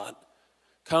repentant heart.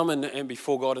 Come and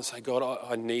before God and say, God,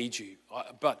 I need you.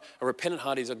 But a repentant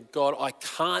heart is God, I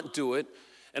can't do it,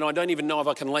 and I don't even know if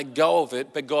I can let go of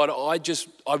it, but God,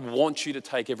 I want you to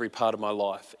take every part of my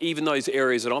life, even those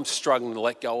areas that I'm struggling to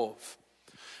let go of.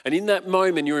 And in that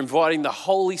moment, you're inviting the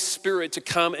Holy Spirit to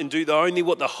come and do only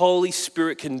what the Holy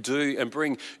Spirit can do and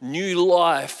bring new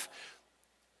life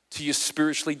to your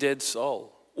spiritually dead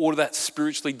soul or to that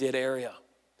spiritually dead area.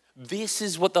 This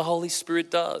is what the Holy Spirit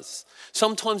does.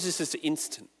 Sometimes this is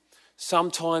instant.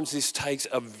 Sometimes this takes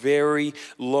a very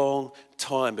long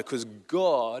time because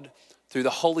God, through the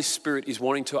Holy Spirit, is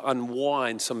wanting to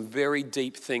unwind some very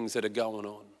deep things that are going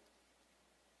on.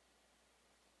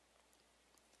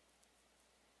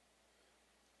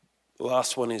 The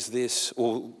last one is this,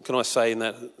 or can I say in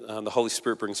that the Holy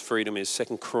Spirit brings freedom, is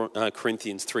 2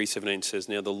 Corinthians 3:17 says,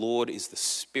 now the Lord is the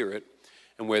Spirit,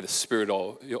 and where the Spirit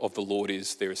of the Lord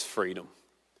is, there is freedom.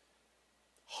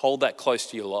 Hold that close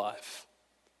to your life.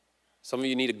 Some of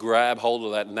you need to grab hold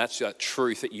of that, and that's that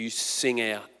truth that you sing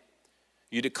out.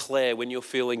 You declare when you're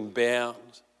feeling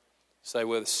bound, say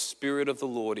where the Spirit of the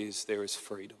Lord is, there is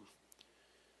freedom.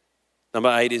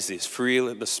 Number 8 is this,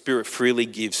 the Spirit freely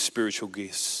gives spiritual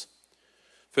gifts.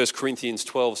 1 Corinthians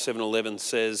 12:7-11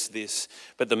 says this,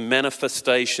 but the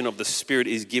manifestation of the Spirit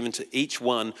is given to each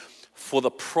one for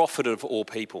the profit of all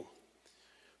people.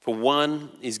 For one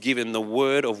is given the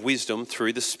word of wisdom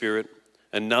through the Spirit,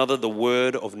 another the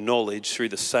word of knowledge through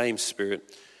the same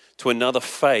Spirit, to another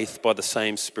faith by the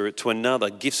same Spirit, to another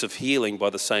gifts of healing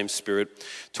by the same Spirit,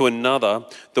 to another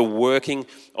the working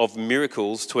of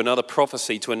miracles, to another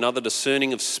prophecy, to another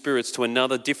discerning of spirits, to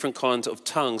another different kinds of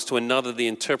tongues, to another the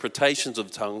interpretations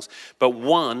of tongues. But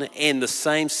one and the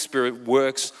same Spirit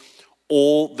works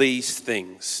all these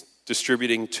things,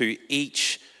 distributing to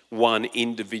each one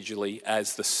individually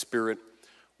as the Spirit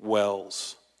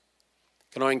wills.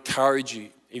 Can I encourage you,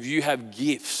 if you have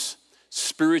gifts,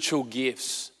 spiritual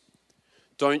gifts,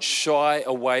 don't shy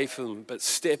away from them, but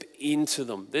step into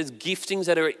them. There's giftings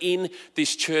that are in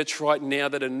this church right now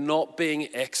that are not being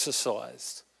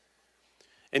exercised.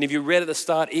 And if you read at the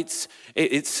start,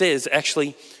 it says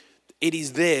actually it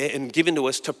is there and given to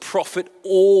us to profit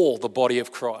all the body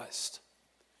of Christ.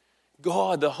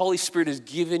 God, the Holy Spirit has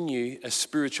given you a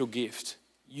spiritual gift.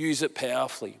 Use it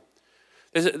powerfully.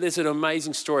 There's an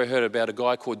amazing story I heard about a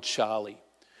guy called Charlie.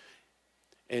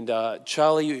 And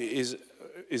Charlie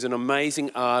is an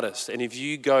amazing artist. And if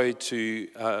you go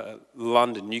to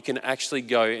London, you can actually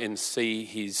go and see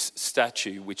his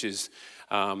statue, which is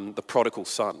the prodigal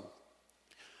son.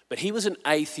 But he was an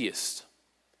atheist.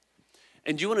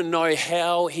 And do you want to know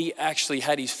how he actually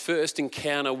had his first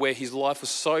encounter where his life was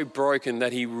so broken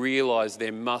that he realized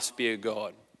there must be a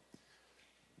God?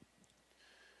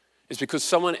 It's because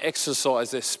someone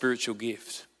exercised their spiritual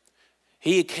gift.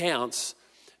 He accounts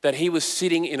that he was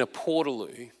sitting in a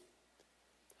portaloo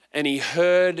and he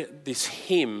heard this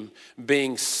hymn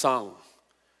being sung.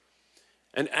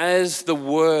 And as the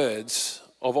words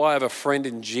of I Have a Friend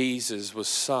in Jesus was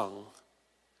sung,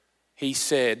 he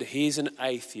said, here's an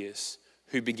atheist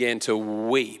who began to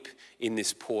weep in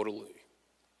this portaloo.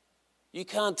 You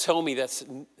can't tell me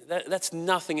that's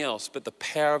nothing else but the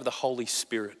power of the Holy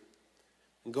Spirit.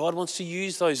 And God wants to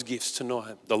use those gifts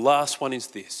tonight. The last one is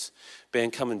this.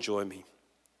 Band, come and join me.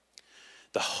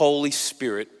 The Holy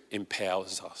Spirit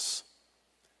empowers us.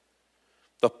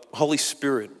 The Holy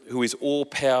Spirit, who is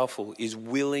all-powerful, is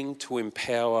willing to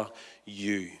empower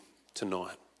you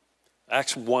tonight.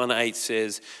 Acts 1:8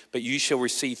 says, but you shall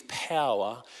receive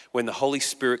power when the Holy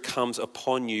Spirit comes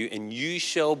upon you, and you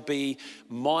shall be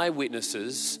my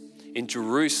witnesses in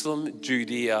Jerusalem,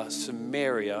 Judea,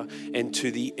 Samaria, and to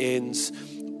the ends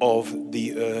of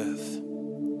the earth.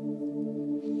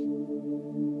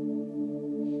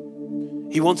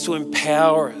 He wants to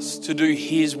empower us to do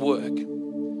his work.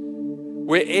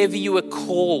 Wherever you are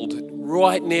called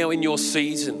right now in your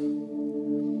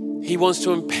season, he wants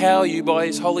to empower you by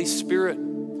his Holy Spirit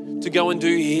to go and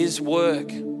do his work.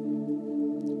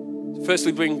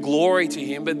 Firstly, bring glory to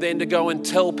him, but then to go and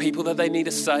tell people that they need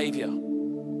a Savior.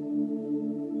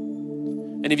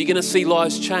 And if you're going to see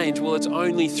lives change, well, it's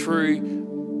only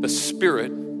through the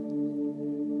Spirit.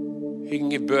 He can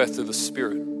give birth to the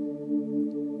Spirit.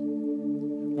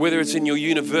 whether it's in your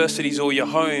universities or your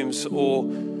homes, or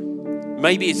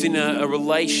maybe it's in a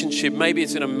relationship, maybe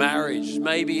it's in a marriage,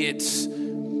 maybe it's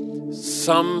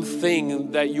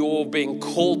something that you're being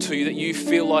called to that you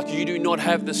feel like you do not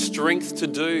have the strength to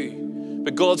do.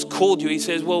 But God's called you. He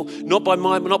says, well, not by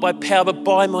power, but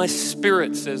by my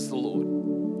Spirit, says the Lord.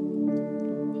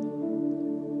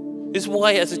 This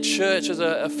way, as a church, as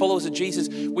a followers of Jesus,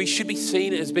 we should be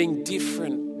seen as being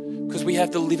different because we have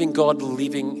the living God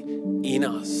living in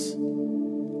us.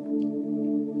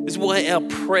 This is why our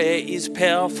prayer is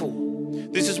powerful.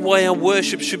 This is why our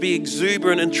worship should be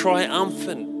exuberant and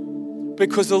triumphant,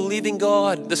 because the living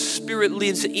God, the Spirit,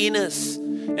 lives in us,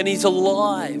 and He's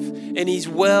alive, and He's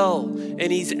well,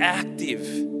 and He's active.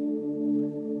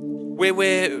 Where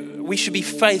we should be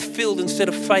faith-filled instead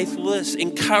of faithless,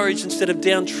 encouraged instead of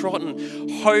downtrodden,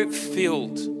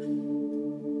 hope-filled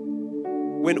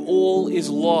when all is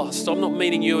lost. I'm not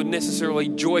meaning you're necessarily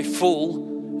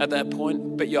joyful at that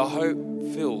point, but you're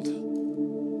hope-filled.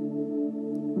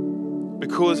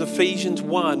 Because Ephesians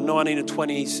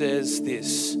 1:19-20 says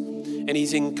this, and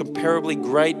He's incomparably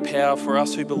great power for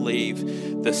us who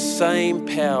believe. The same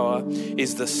power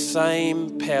is the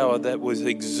same power that was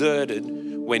exerted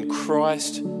when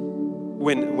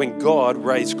God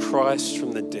raised Christ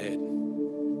from the dead.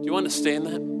 Do you understand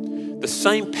that? The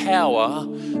same power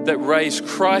that raised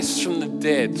Christ from the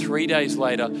dead 3 days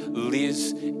later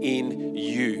lives in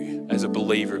you as a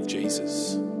believer of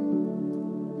Jesus.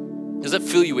 Does that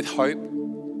fill you with hope?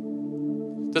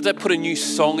 Does that put a new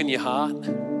song in your heart?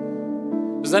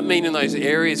 Does that mean in those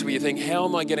areas where you think, how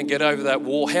am I going to get over that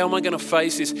wall? How am I going to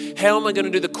face this? How am I going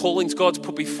to do the callings God's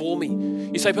put before me?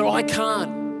 You say, but I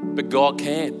can't. But God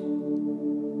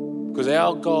can. Because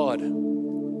our God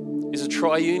is a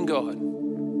triune God.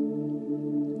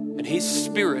 And His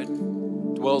Spirit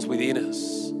dwells within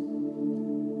us.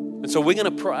 And so we're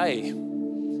going to pray.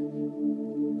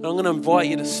 And I'm going to invite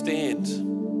you to stand,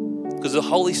 because the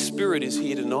Holy Spirit is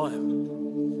here tonight.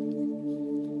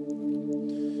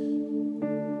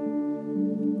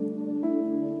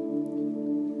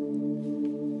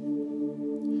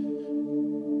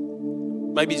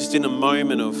 Maybe just in a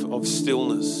moment of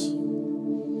stillness.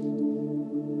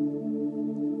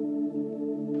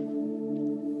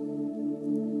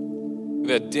 With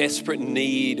our desperate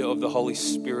need of the Holy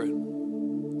Spirit. I'm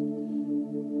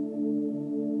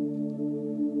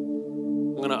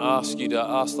going to ask you to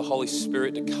ask the Holy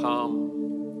Spirit to come.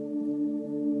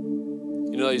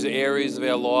 You know, those areas of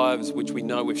our lives which we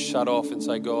know we've shut off, and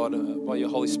say, God, by your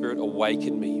Holy Spirit,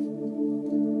 awaken me.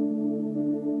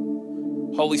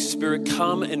 Holy Spirit,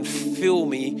 come and fill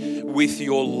me with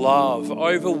your love.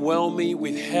 Overwhelm me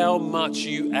with how much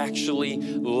you actually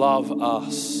love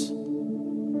us.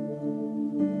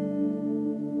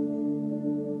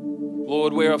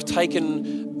 Lord, where I've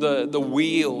taken the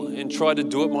wheel and tried to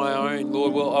do it my own,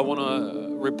 Lord, well, I want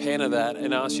to repent of that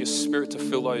and ask your Spirit to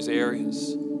fill those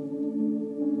areas.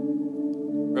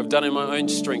 Where I've done it in my own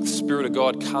strength, Spirit of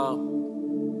God, come.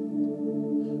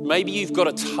 Maybe you've got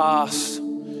a task,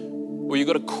 or you've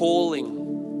got a calling,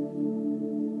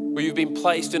 or you've been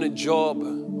placed in a job.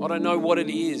 I don't know what it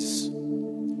is,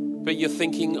 but you're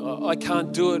thinking, I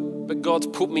can't do it, but God's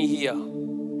put me here.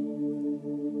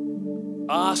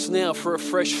 Ask now for a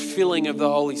fresh filling of the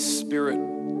Holy Spirit.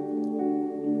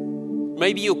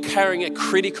 Maybe you're carrying a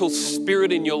critical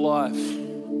spirit in your life.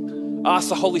 Ask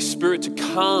the Holy Spirit to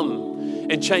come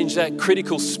and change that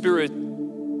critical spirit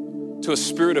to a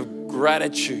spirit of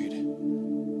gratitude.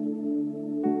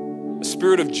 A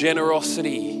spirit of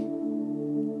generosity.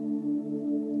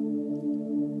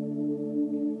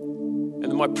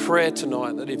 And my prayer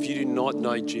tonight, that if you do not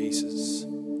know Jesus,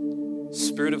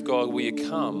 Spirit of God, will you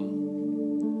come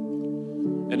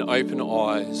and open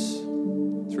eyes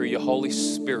through your Holy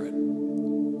Spirit?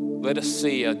 Let us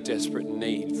see our desperate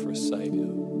need for a Saviour.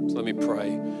 So let me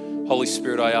pray. Holy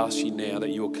Spirit, I ask you now that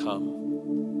you will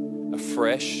come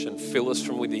afresh and fill us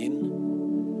from within.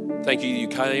 Thank you, you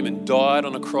came and died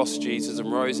on a cross, Jesus,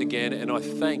 and rose again. And I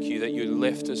thank you that you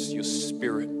left us your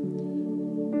Spirit.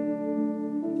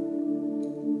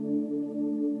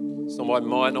 It's not by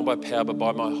might, not by power, but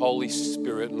by my Holy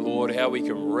Spirit. And Lord, how we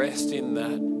can rest in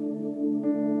that.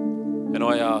 And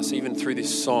I ask, even through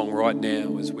this song right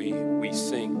now as we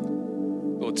sing,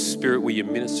 Lord, Spirit, will you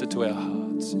minister to our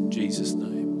hearts? In Jesus'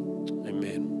 name,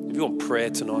 amen. If you want prayer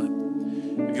tonight,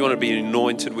 if you want to be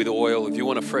anointed with oil, if you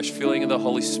want a fresh filling of the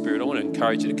Holy Spirit, I want to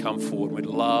encourage you to come forward. We'd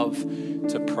love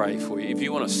to pray for you. If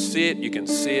you want to sit, you can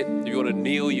sit. If you want to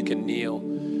kneel, you can kneel.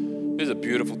 There's a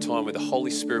beautiful time where the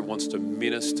Holy Spirit wants to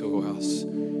minister to us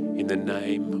in the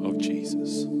name of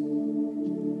Jesus.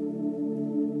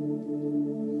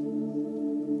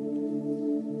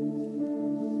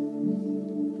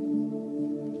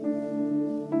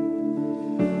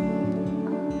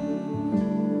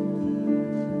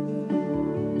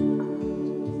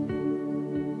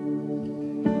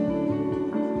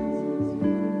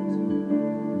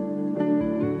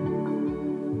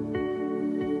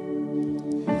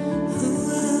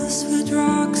 else would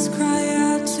rocks cry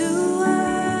out to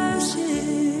worship?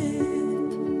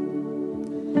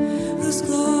 Whose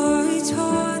glory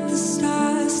taught the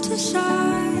stars to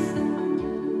shine?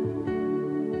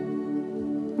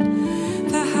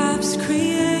 Perhaps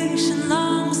creation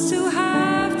longs to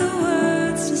have the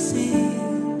words to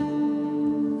sing,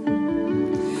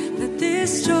 that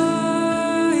this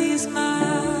joy is mine.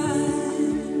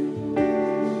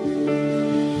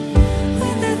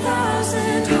 With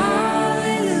 1,000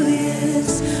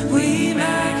 hallelujahs, we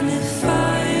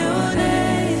magnify your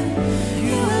name.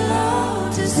 You alone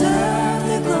deserve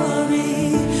the glory,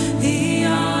 the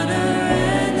honor,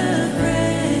 and the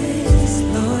praise.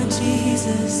 Lord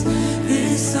Jesus,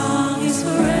 this song is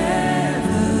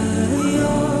forever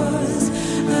yours.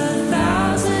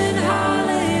 1,000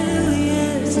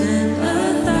 hallelujahs and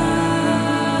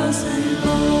 1,000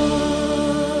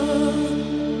 more.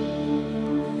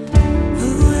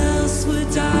 Who else would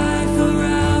die for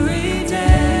our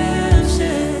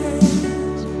redemption?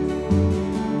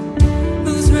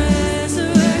 Whose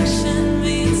resurrection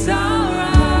means our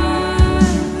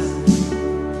rise?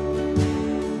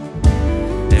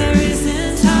 There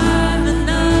isn't time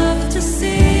enough to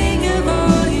sing of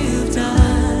all you've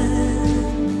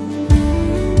done,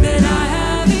 but I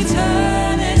have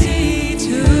eternity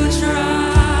to try.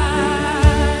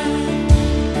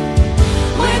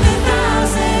 With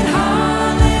 1,000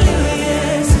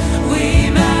 hallelujahs, we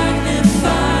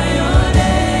magnify your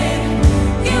name.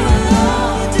 You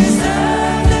alone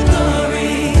deserve the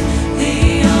glory, the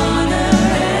honor,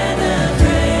 and the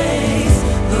praise.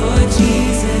 Lord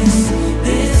Jesus,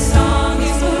 this song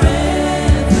is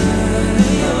forever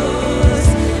yours.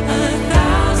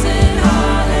 1,000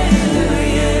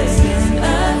 hallelujahs and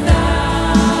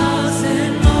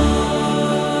 1,000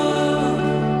 more.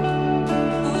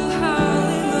 Oh, how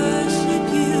we worship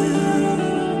you.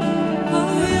 Oh,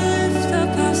 we lift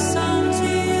up our song to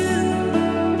you.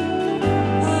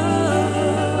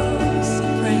 Oh,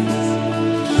 sing praise.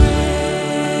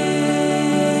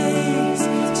 Praise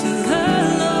to the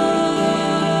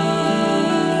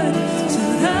Lord, to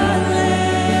the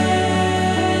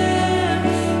Lamb,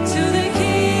 to the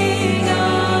King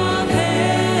of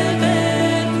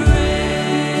heaven.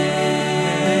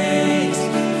 Praise,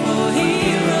 for he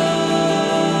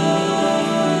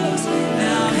rose,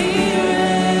 now he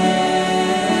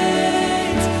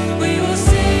reigns. We will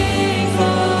sing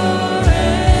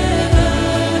forever.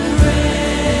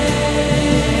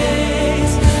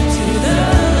 Praise to the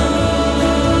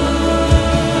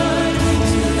Lord,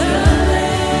 to the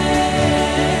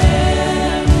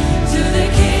Lamb, to the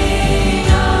King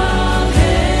of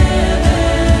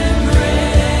heaven.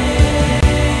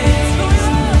 Praise,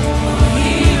 for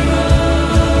he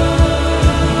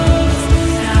rose,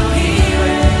 now he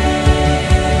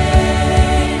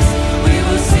reigns. We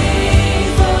will sing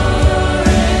forever.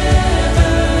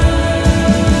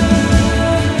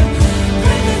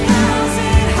 With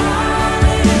 1,000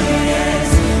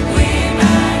 hallelujahs, we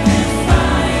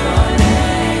magnify your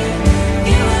name.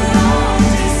 You alone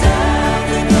deserve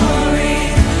the glory,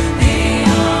 the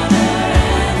honor,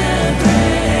 and the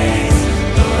praise.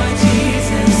 Lord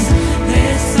Jesus,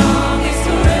 this song is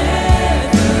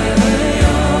forever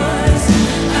yours.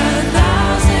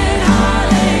 1,000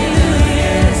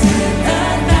 hallelujahs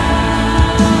and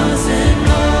 1,000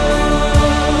 more.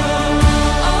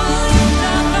 Oh, lift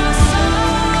up our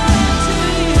song to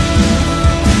you.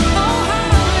 Oh, how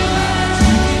we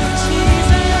worship you,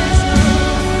 Jesus.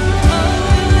 Oh,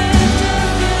 we lift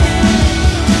up your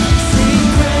name. Sing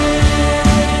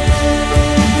praise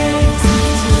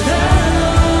to the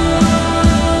Lord,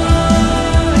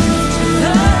 to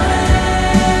the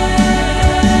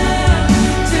Lamb,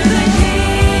 to the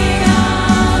King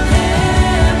of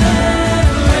heaven.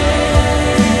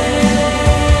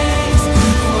 Praise,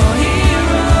 for he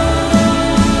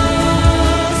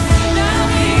rose, now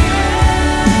he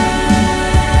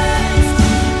reigns.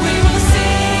 We will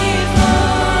sing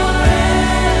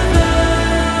forever.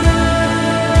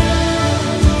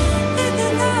 With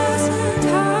 1,000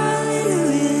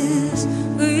 hallelujahs,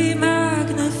 we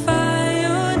magnify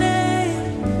your name.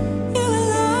 You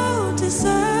alone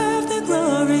deserve the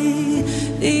glory,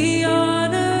 the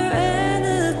honor, and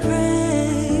the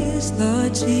praise.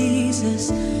 Lord Jesus,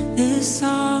 this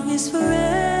song is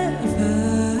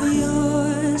forever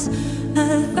yours.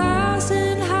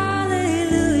 1,000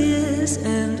 hallelujahs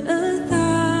and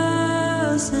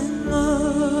 1,000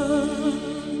 more.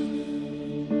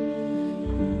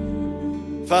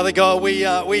 Father God,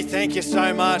 we thank you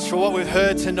so much for what we've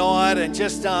heard tonight, and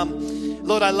just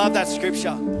Lord, I love that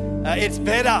scripture. It's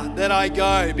better that I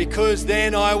go, because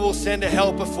then I will send a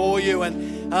helper for you.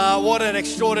 And What an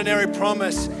extraordinary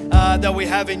promise that we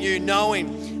have in you,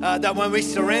 knowing that when we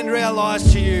surrender our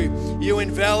lives to you, you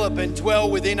envelop and dwell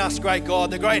within us, great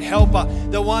God, the great helper,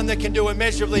 the one that can do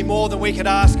immeasurably more than we could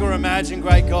ask or imagine,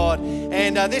 great God.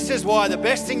 And this is why the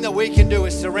best thing that we can do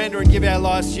is surrender and give our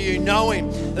lives to you, knowing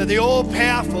that the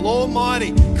all-powerful,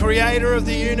 almighty creator of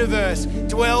the universe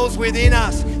dwells within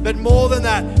us, but more than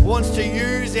that, wants to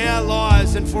use our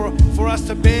lives and for us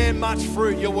to bear much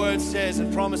fruit, your word says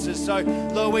and promises. So,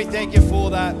 Lord, we thank you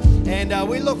for that. And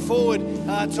we look forward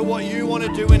to what you want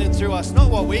to do in and through us.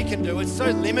 Not what we can do. It's so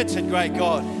limited, great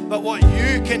God. But what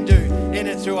you can do in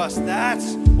and through us.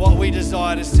 That's what we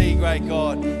desire to see, great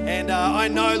God. And I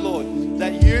know, Lord,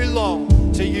 that you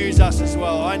long to use us as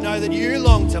well. I know that you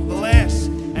long to bless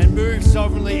and move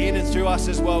sovereignly in and through us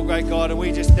as well, great God. And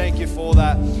we just thank you for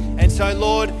that. And so,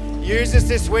 Lord, use us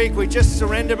this week. We just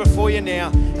surrender before you now.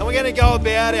 And we're going to go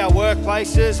about our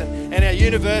workplaces and our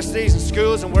universities and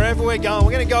schools and wherever we're going.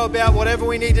 We're going to go about whatever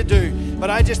we need to do. But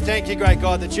I just thank you, great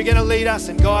God, that you're going to lead us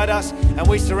and guide us. And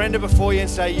we surrender before you and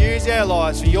say, use our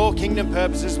lives for your kingdom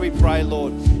purposes, we pray,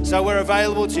 Lord. So we're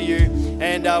available to you.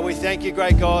 And we thank you,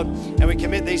 great God. And we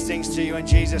commit these things to you in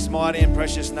Jesus' mighty and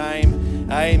precious name.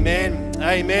 Amen.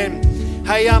 Amen.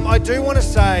 Hey, I do want to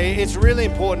say it's really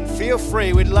important. Feel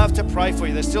free. We'd love to pray for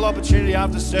you. There's still opportunity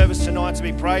after service tonight to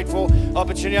be prayed for.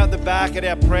 Opportunity out the back at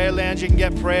our prayer lounge. You can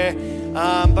get prayer.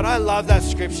 But I love that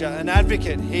scripture. An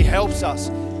advocate. He helps us,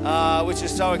 which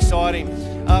is so exciting.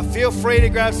 Feel free to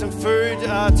grab some food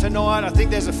tonight. I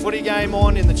think there's a footy game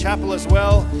on in the chapel as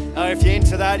well. If you're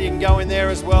into that, you can go in there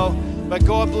as well. But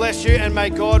God bless you, and may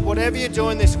God, whatever you're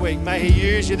doing this week, may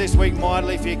He use you this week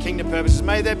mightily for your kingdom purposes.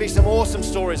 May there be some awesome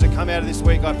stories that come out of this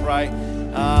week, I pray.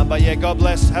 But yeah, God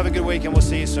bless. Have a good week, and we'll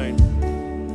see you soon.